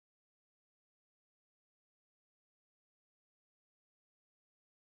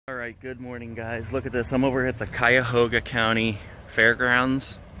All right, good morning, guys. Look at this. I'm over at the Cuyahoga County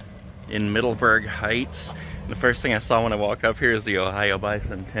Fairgrounds in Middleburg Heights. And the first thing I saw when I walked up here is the Ohio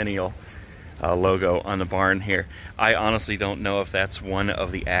Bicentennial logo on the barn here. I honestly don't know if that's one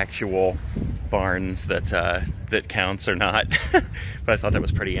of the actual barns that counts or not, but I thought that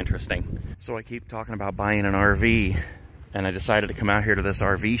was pretty interesting. So I keep talking about buying an RV, and I decided to come out here to this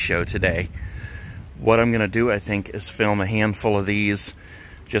RV show today. What I'm gonna do, I think, is film a handful of these,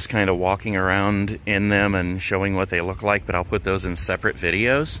 just kind of walking around in them and showing what they look like, but I'll put those in separate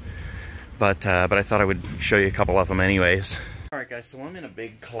videos. But I thought I would show you a couple of them anyways. Alright guys, so I'm in a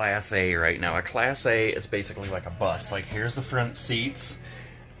big Class A right now. A Class A is basically like a bus. Like, here's the front seats.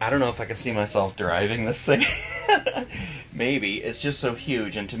 I don't know if I can see myself driving this thing. Maybe. It's just so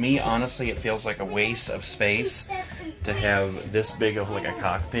huge, and to me, honestly, it feels like a waste of space to have this big of like a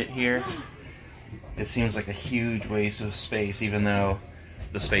cockpit here. It seems like a huge waste of space, even though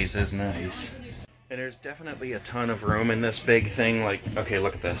the space is nice. And there's definitely a ton of room in this big thing. Like, okay,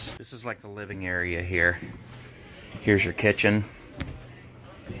 look at this. This is like the living area here. Here's your kitchen.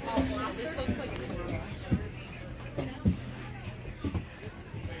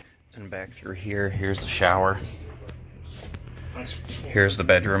 And back through here, here's the shower. Here's the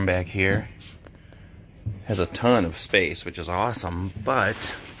bedroom back here. Has a ton of space, which is awesome,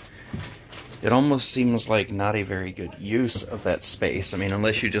 but it almost seems like not a very good use of that space. I mean,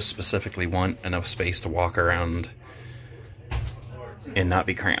 unless you just specifically want enough space to walk around and not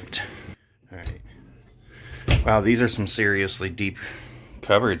be cramped. Alright. Wow, these are some seriously deep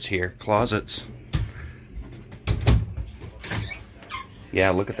cupboards here. Closets.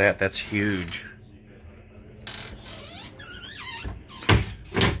 Yeah, look at that. That's huge.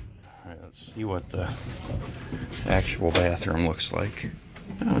 Alright, let's see what the actual bathroom looks like.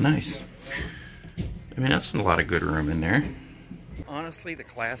 Oh, nice. I mean, that's a lot of good room in there. Honestly, the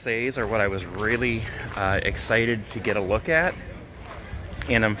Class A's are what I was really excited to get a look at.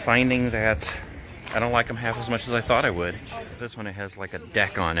 And I'm finding that I don't like them half as much as I thought I would. This one, it has like a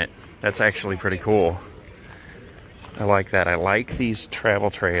deck on it. That's actually pretty cool. I like that. I like these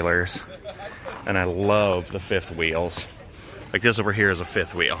travel trailers. And I love the fifth wheels. Like this over here is a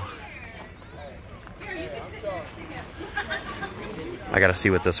fifth wheel. I gotta see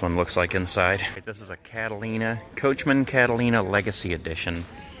what this one looks like inside. This is a Catalina, Coachman Catalina Legacy Edition.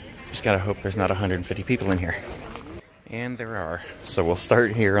 Just gotta hope there's not 150 people in here. And there are. So we'll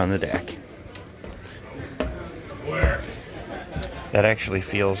start here on the deck. That actually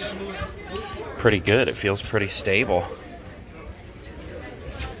feels pretty good. It feels pretty stable.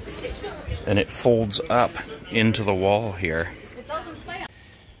 And it folds up into the wall here.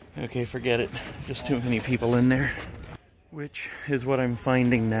 Okay, forget it. Just too many people in there. Which is what I'm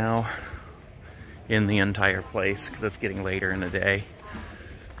finding now in the entire place, because it's getting later in the day.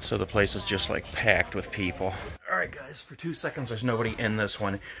 So the place is just like packed with people. Alright guys, for 2 seconds there's nobody in this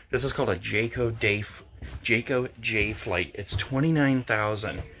one. This is called a Jayco J Flight. It's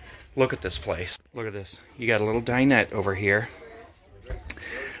 $29,000. Look at this place. Look at this. You got a little dinette over here.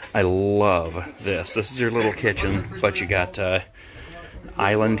 I love this. This is your little kitchen, but you got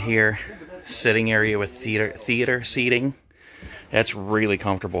island here. Sitting area with theater seating. That's really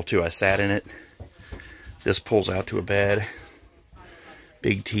comfortable too. I sat in it. This pulls out to a bed.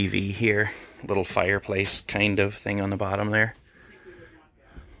 Big TV here. Little fireplace kind of thing on the bottom there.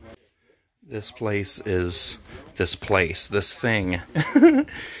 This thing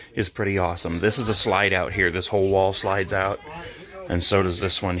is pretty awesome. This is a slide out here. This whole wall slides out. And so does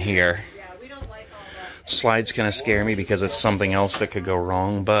this one here. Slides kind of scare me because it's something else that could go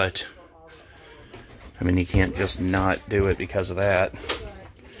wrong, but I mean, you can't just not do it because of that.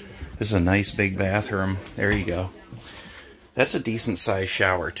 This is a nice big bathroom. There you go. That's a decent sized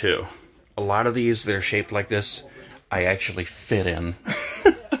shower too. A lot of these, they're shaped like this, I actually fit in.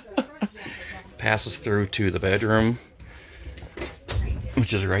 Passes through to the bedroom,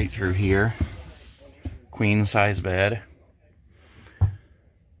 which is right through here. Queen size bed.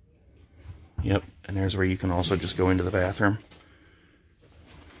 Yep, and there's where you can also just go into the bathroom.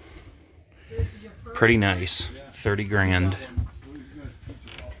 Pretty nice. 30 grand.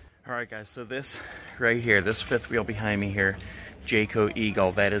 Alright guys, so this right here, this fifth wheel behind me here, Jayco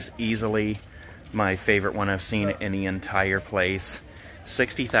Eagle, that is easily my favorite one I've seen in the entire place.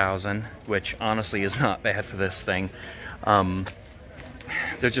 $60,000, which honestly is not bad for this thing.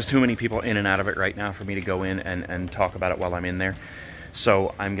 There's just too many people in and out of it right now for me to go in and talk about it while I'm in there.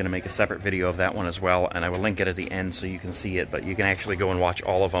 So I'm going to make a separate video of that one as well, and I will link it at the end so you can see it, but you can actually go and watch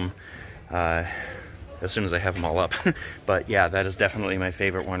all of them as soon as I have them all up. But yeah, that is definitely my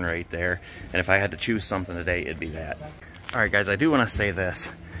favorite one right there, and if I had to choose something today, it'd be that. Alright guys, I do want to say this.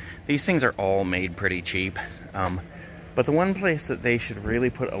 These things are all made pretty cheap. But the one place that they should really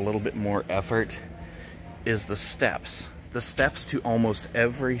put a little bit more effort is the steps. The steps to almost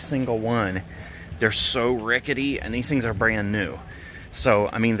every single one. They're so rickety, and these things are brand new. So,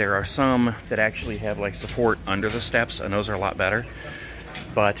 I mean, there are some that actually have like support under the steps, and those are a lot better.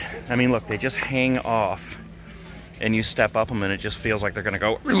 But, I mean, look, they just hang off, and you step up them, and it just feels like they're gonna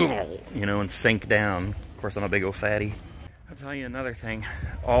go, you know, and sink down. Of course, I'm a big old fatty. I'll tell you another thing.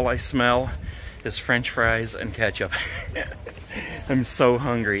 All I smell is French fries and ketchup. I'm so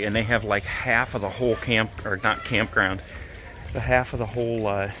hungry, and they have like half of the whole camp, or not campground, but half of the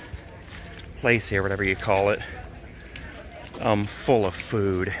whole place here, whatever you call it, full of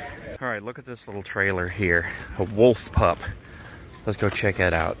food. All right, look at this little trailer here, a wolf pup. Let's go check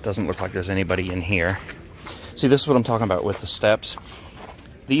that out. Doesn't look like there's anybody in here. See, this is what I'm talking about with the steps.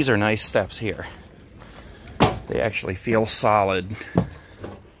 These are nice steps here. They actually feel solid.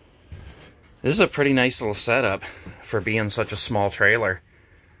 This is a pretty nice little setup for being such a small trailer.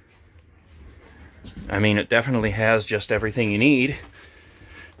 I mean, it definitely has just everything you need.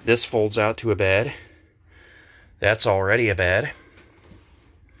 This folds out to a bed. That's already a bed.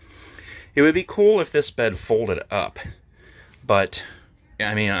 It would be cool if this bed folded up, but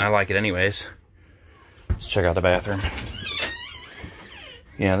I mean, I like it anyways. Let's check out the bathroom.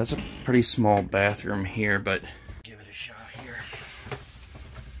 Yeah, that's a pretty small bathroom here, but give it a shot here.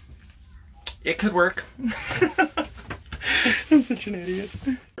 It could work. I'm such an idiot.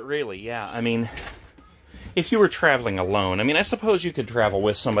 But really, yeah, I mean, if you were traveling alone, I mean, I suppose you could travel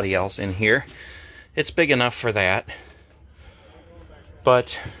with somebody else in here. It's big enough for that.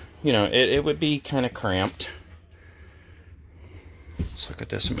 But, you know, it would be kind of cramped. Let's look at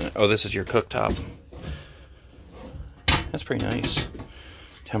this a minute. Oh, this is your cooktop. That's pretty nice.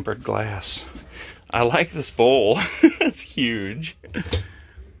 Tempered glass. I like this bowl. It's huge.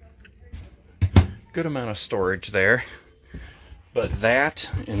 Good amount of storage there. But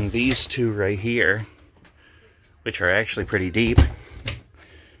that and these two right here, which are actually pretty deep,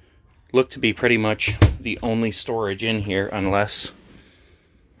 look to be pretty much the only storage in here, unless,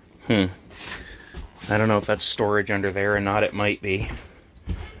 I don't know if that's storage under there or not. It might be.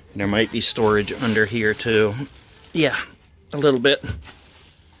 There might be storage under here too. Yeah, a little bit.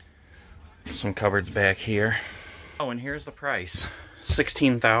 Some cupboards back here. Oh, and here's the price.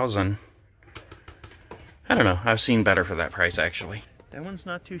 $16,000. I don't know. I've seen better for that price, actually. That one's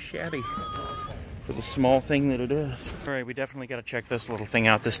not too shabby for the small thing that it is. All right, we definitely got to check this little thing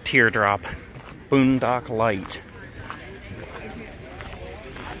out. This teardrop boondock light.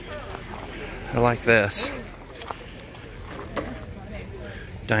 I like this.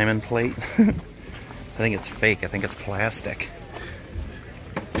 Diamond plate. I think it's fake. I think it's plastic.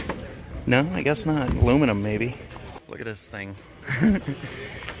 No, I guess not. Aluminum, maybe. Look at this thing.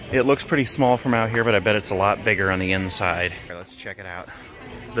 It looks pretty small from out here, but I bet it's a lot bigger on the inside. Here, let's check it out.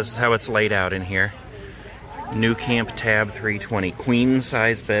 This is how it's laid out in here. New Camp Tab 320. Queen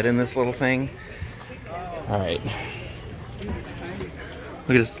size bed in this little thing. Alright. Look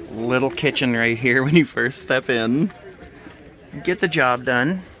at this little kitchen right here when you first step in. Get the job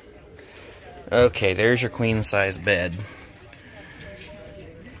done. Okay, there's your queen size bed.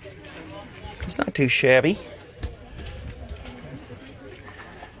 It's not too shabby.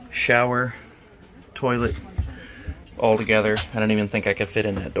 Shower, toilet, all together. I don't even think I could fit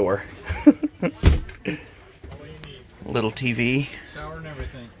in that door. Little TV. Shower and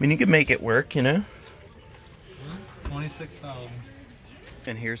everything. I mean, you could make it work, you know? 26,000.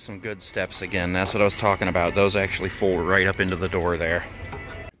 And here's some good steps again. That's what I was talking about. Those actually fold right up into the door there.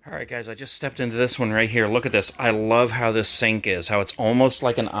 Alright guys, I just stepped into this one right here. Look at this. I love how this sink is. How it's almost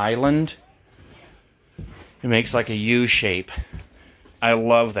like an island. It makes like a U shape. I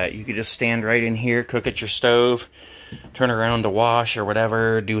love that. You could just stand right in here, cook at your stove, turn around to wash or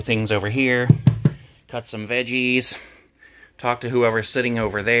whatever, do things over here, cut some veggies, talk to whoever's sitting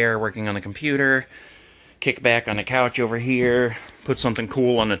over there working on the computer, kick back on the couch over here, put something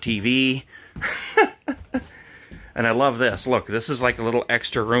cool on the TV. And I love this. Look, this is like a little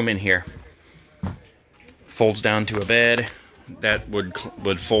extra room in here. Folds down to a bed. That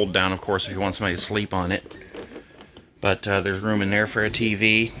would fold down, of course, if you want somebody to sleep on it. But there's room in there for a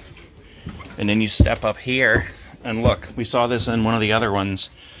TV. And then you step up here, and look, we saw this in one of the other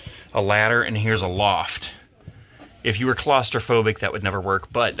ones. A ladder, and here's a loft. If you were claustrophobic, that would never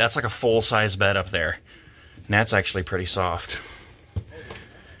work, but that's like a full-size bed up there. And that's actually pretty soft.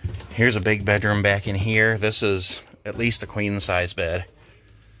 Here's a big bedroom back in here. This is at least a queen-size bed.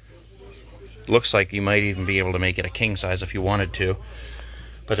 Looks like you might even be able to make it a king-size if you wanted to.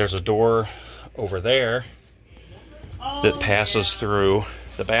 But there's a door over there that passes through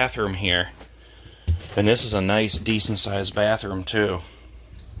the bathroom here. And this is a nice, decent-sized bathroom, too.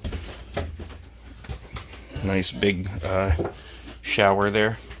 Nice big shower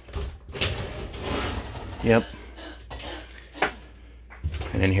there. Yep.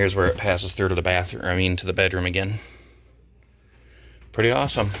 And then here's where it passes through to the bathroom, I mean to the bedroom again. Pretty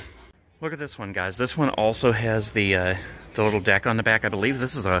awesome. Look at this one, guys. This one also has the little deck on the back. I believe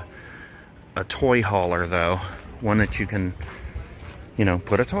this is a toy hauler, though. One that you can, you know,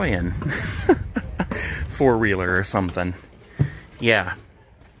 put a toy in. Four-wheeler or something. Yeah.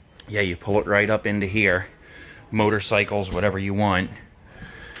 Yeah, you pull it right up into here. Motorcycles, whatever you want.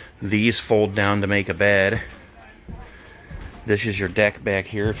 These fold down to make a bed. This is your deck back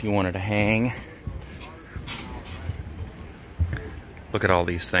here if you wanted to hang. Look at all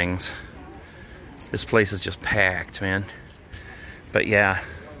these things. This place is just packed, man. But yeah.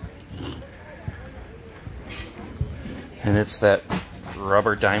 And it's that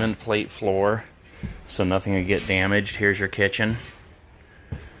rubber diamond plate floor, so nothing will get damaged. Here's your kitchen.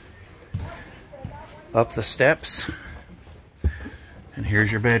 Up the steps. And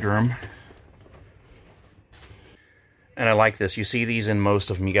here's your bedroom. And I like this. You see these in most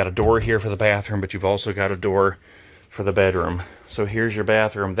of them. You got a door here for the bathroom, but you've also got a door for the bedroom. So here's your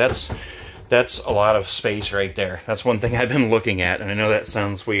bathroom. That's a lot of space right there. That's one thing I've been looking at, and I know that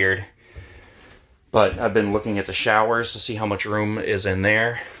sounds weird, but I've been looking at the showers to see how much room is in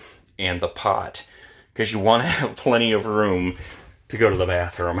there, and the pot, because you want to have plenty of room to go to the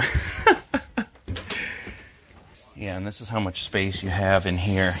bathroom. Yeah, and this is how much space you have in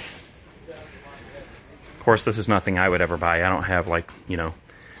here. Of course, this is nothing I would ever buy. I don't have, like, you know,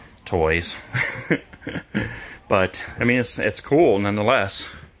 toys. But, I mean, it's cool nonetheless.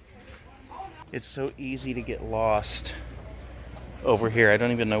 It's so easy to get lost over here. I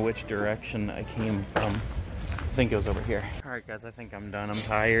don't even know which direction I came from. I think it was over here. Alright guys, I think I'm done. I'm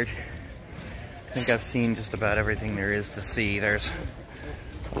tired. I think I've seen just about everything there is to see. There's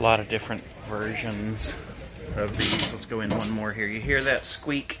a lot of different versions of these. Let's go in one more here. You hear that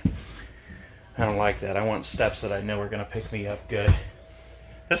squeak? I don't like that. I want steps that I know are going to pick me up good.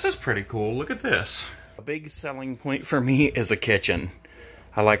 This is pretty cool. Look at this. A big selling point for me is a kitchen.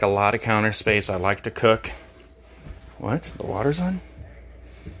 I like a lot of counter space. I like to cook. What? The water's on?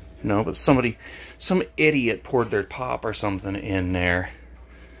 No, but some idiot poured their pop or something in there.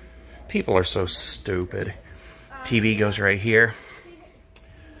 People are so stupid. TV goes right here.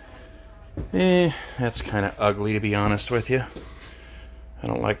 That's kind of ugly, to be honest with you. I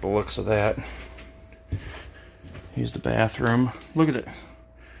don't like the looks of that. Here's the bathroom. Look at it.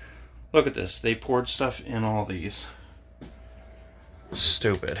 Look at this. They poured stuff in all these.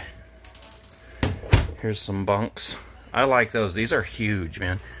 Stupid. Here's some bunks. I like those. These are huge,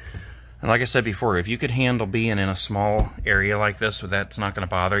 man. And like I said before, if you could handle being in a small area like this, where that's not going to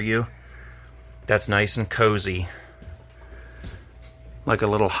bother you, that's nice and cozy. Like a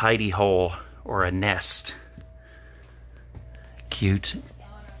little hidey hole or a nest. Cute.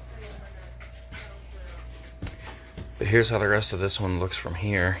 But here's how the rest of this one looks from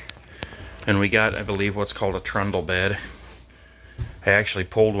here. And we got, I believe, what's called a trundle bed. I actually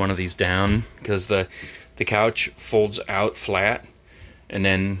pulled one of these down because the couch folds out flat, and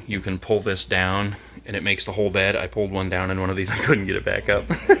then you can pull this down and it makes the whole bed. I pulled one down in one of these. I couldn't get it back up.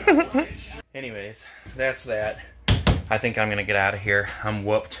 Anyways, that's that. I think I'm gonna get out of here. I'm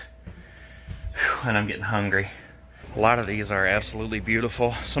whooped. Whew, and I'm getting hungry. A lot of these are absolutely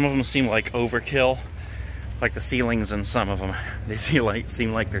beautiful. Some of them seem like overkill, like the ceilings in some of them. They seem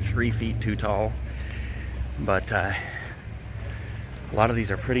like they're 3 feet too tall. But a lot of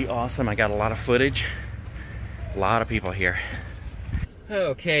these are pretty awesome. I got a lot of footage. A lot of people here.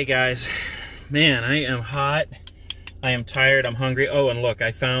 Okay, guys. Man, I am hot. I am tired. I'm hungry. Oh, and look,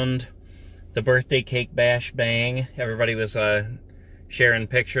 I found the birthday cake bash bang. Everybody was sharing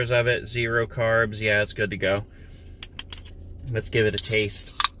pictures of it. 0 carbs. Yeah, it's good to go. Let's give it a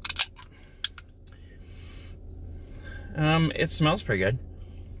taste. It smells pretty good.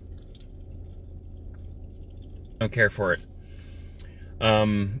 Don't care for it.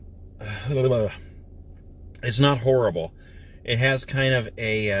 It's not horrible. It has kind of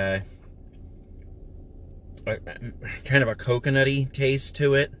a coconutty taste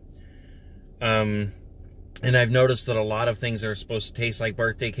to it. And I've noticed that a lot of things are supposed to taste like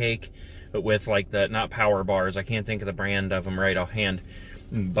birthday cake, but with like the, not Power Bars, I can't think of the brand of them right offhand,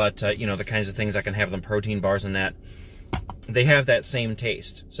 but you know, the kinds of things I can have them, protein bars and that, they have that same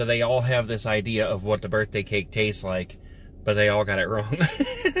taste. So they all have this idea of what the birthday cake tastes like, but they all got it wrong.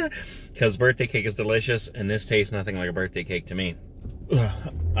 Because birthday cake is delicious, and this tastes nothing like a birthday cake to me.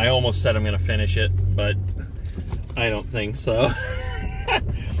 Ugh, I almost said I'm going to finish it, but I don't think so.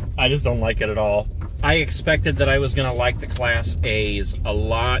 I just don't like it at all. I expected that I was going to like the Class A's a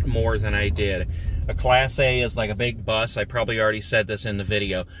lot more than I did. A Class A is like a big bus. I probably already said this in the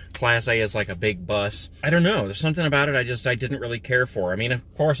video. Class A is like a big bus. I don't know. There's something about it I didn't really care for. I mean,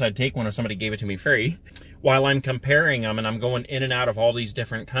 of course, I'd take one if somebody gave it to me free. While I'm comparing them and I'm going in and out of all these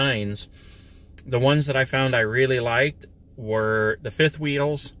different kinds, the ones that I found I really liked were the fifth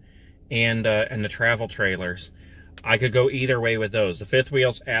wheels and the travel trailers. I could go either way with those. The fifth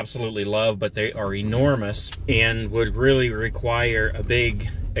wheels, absolutely love, but they are enormous and would really require a big,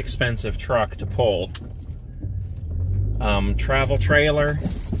 expensive truck to pull. Travel trailer,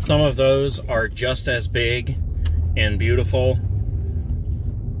 some of those are just as big and beautiful.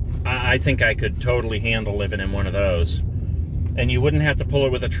 I think I could totally handle living in one of those. And you wouldn't have to pull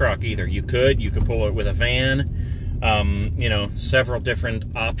it with a truck either. You could pull it with a van. You know, several different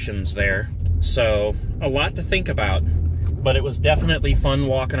options there. So, a lot to think about. But it was definitely fun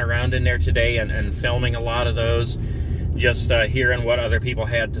walking around in there today and filming a lot of those. Just hearing what other people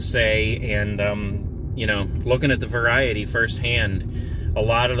had to say and, you know, looking at the variety firsthand. A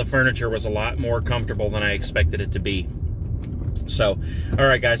lot of the furniture was a lot more comfortable than I expected it to be. So,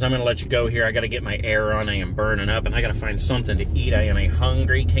 alright guys, I'm going to let you go here. I got to get my air on. I am burning up, and I got to find something to eat. I am a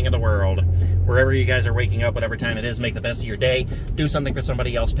hungry king of the world. Wherever you guys are waking up, whatever time it is, make the best of your day. Do something for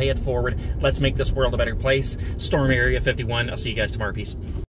somebody else. Pay it forward. Let's make this world a better place. Storm Area 51. I'll see you guys tomorrow. Peace.